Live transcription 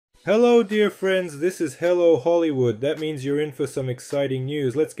Hello dear friends, this is Hello Hollywood. That means you're in for some exciting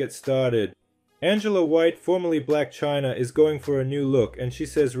news. Let's get started. Angela White, formerly Blac Chyna, is going for a new look, and she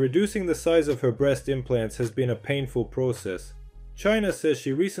says reducing the size of her breast implants has been a painful process. Chyna says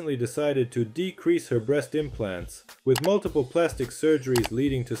she recently decided to decrease her breast implants, with multiple plastic surgeries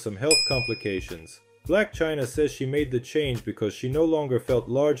leading to some health complications. Blac Chyna says she made the change because she no longer felt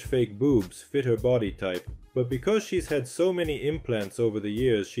large fake boobs fit her body type. But because she's had so many implants over the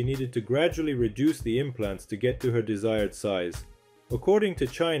years, she needed to gradually reduce the implants to get to her desired size. According to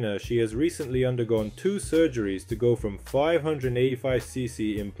Chyna, she has recently undergone 2 surgeries to go from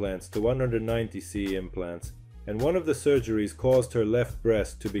 585cc implants to 190cc implants, and one of the surgeries caused her left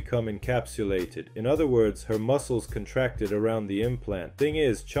breast to become encapsulated. In other words, her muscles contracted around the implant. Thing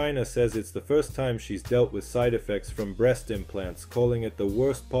is, Chyna says it's the first time she's dealt with side effects from breast implants, calling it the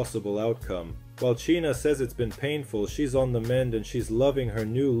worst possible outcome. While Chyna says it's been painful, she's on the mend and she's loving her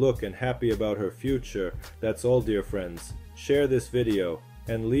new look and happy about her future. That's all, dear friends. Share this video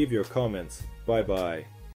and leave your comments. Bye bye.